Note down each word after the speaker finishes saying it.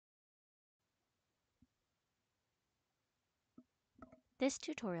This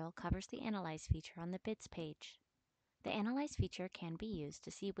tutorial covers the Analyze feature on the bids page. The Analyze feature can be used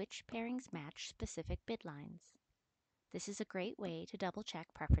to see which pairings match specific bid lines. This is a great way to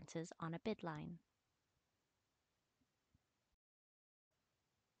double-check preferences on a bid line.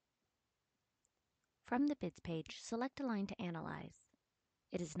 From the bids page, select a line to analyze.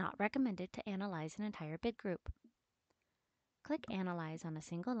 It is not recommended to analyze an entire bid group. Click Analyze on a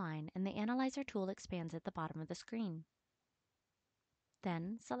single line and the Analyzer tool expands at the bottom of the screen.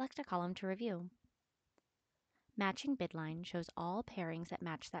 Then select a column to review. Matching Bid Line shows all pairings that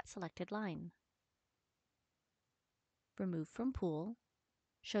match that selected line. Remove from Pool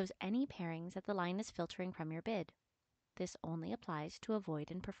shows any pairings that the line is filtering from your bid. This only applies to avoid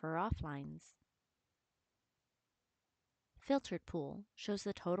and prefer off lines. Filtered Pool shows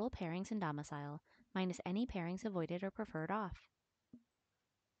the total pairings in domicile minus any pairings avoided or preferred off.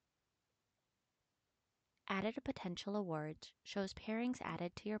 Added a Potential Awards shows pairings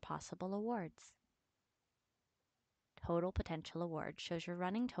added to your possible awards. Total Potential Awards shows your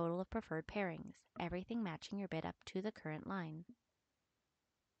running total of preferred pairings, everything matching your bid up to the current line.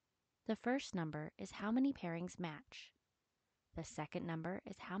 The first number is how many pairings match. The second number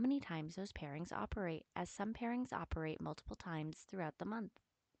is how many times those pairings operate, as some pairings operate multiple times throughout the month.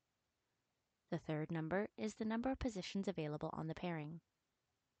 The third number is the number of positions available on the pairing.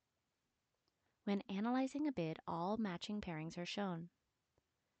 When analyzing a bid, all matching pairings are shown.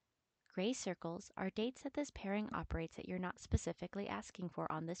 Gray circles are dates that this pairing operates that you're not specifically asking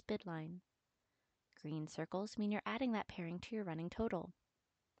for on this bid line. Green circles mean you're adding that pairing to your running total.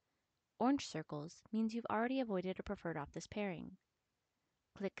 Orange circles means you've already avoided or preferred off this pairing.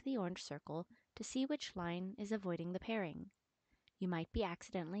 Click the orange circle to see which line is avoiding the pairing. You might be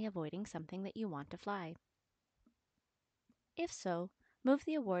accidentally avoiding something that you want to fly. If so, move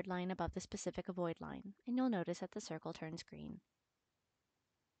the award line above the specific avoid line, and you'll notice that the circle turns green.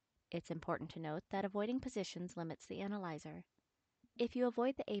 It's important to note that avoiding positions limits the analyzer. If you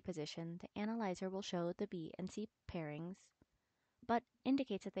avoid the A position, the analyzer will show the B and C pairings, but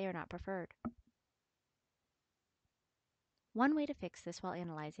indicates that they are not preferred. One way to fix this while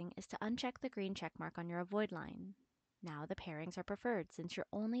analyzing is to uncheck the green checkmark on your avoid line. Now the pairings are preferred since you're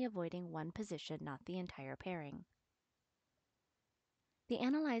only avoiding one position, not the entire pairing. The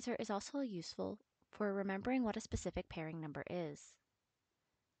analyzer is also useful for remembering what a specific pairing number is.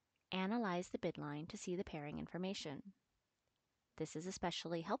 Analyze the bid line to see the pairing information. This is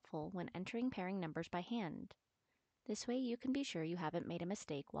especially helpful when entering pairing numbers by hand. This way you can be sure you haven't made a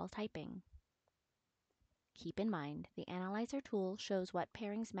mistake while typing. Keep in mind, the Analyzer tool shows what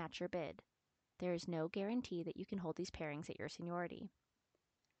pairings match your bid. There is no guarantee that you can hold these pairings at your seniority.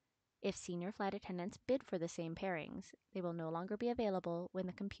 If senior flight attendants bid for the same pairings, they will no longer be available when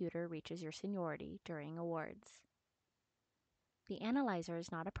the computer reaches your seniority during awards. The Analyzer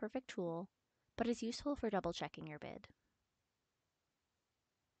is not a perfect tool, but is useful for double-checking your bid.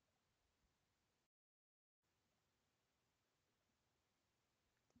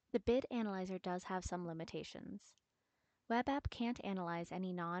 The Bid Analyzer does have some limitations. WebApp can't analyze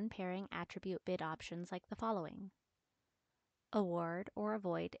any non-pairing attribute bid options like the following: award or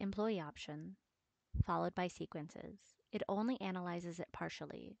avoid employee option, followed by sequences. It only analyzes it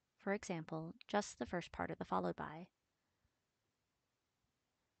partially, for example, just the first part of the followed by.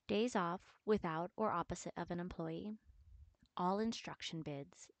 Days off without or opposite of an employee. All instruction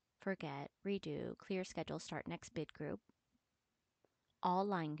bids, forget, redo, clear schedule, start next bid group. All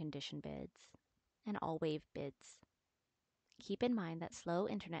line condition bids, and all waive bids. Keep in mind that slow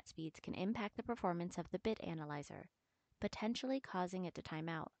internet speeds can impact the performance of the bid analyzer, potentially causing it to time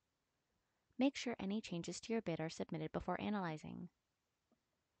out. Make sure any changes to your bid are submitted before analyzing.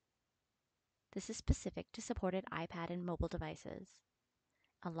 This is specific to supported iPad and mobile devices.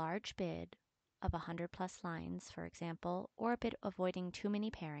 A large bid of 100 plus lines, for example, or a bid avoiding too many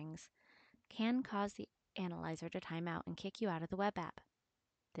pairings, can cause the analyzer to time out and kick you out of the web app.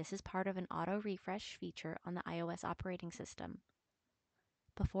 This is part of an auto refresh feature on the iOS operating system.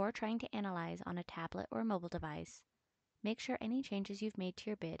 Before trying to analyze on a tablet or mobile device, make sure any changes you've made to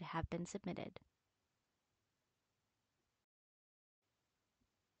your bid have been submitted.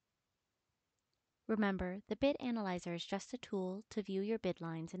 Remember, the Bid Analyzer is just a tool to view your bid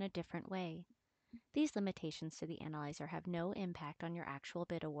lines in a different way. These limitations to the analyzer have no impact on your actual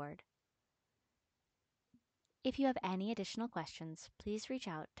bid award. If you have any additional questions, please reach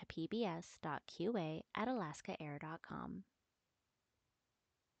out to pbs.qa@alaskaair.com.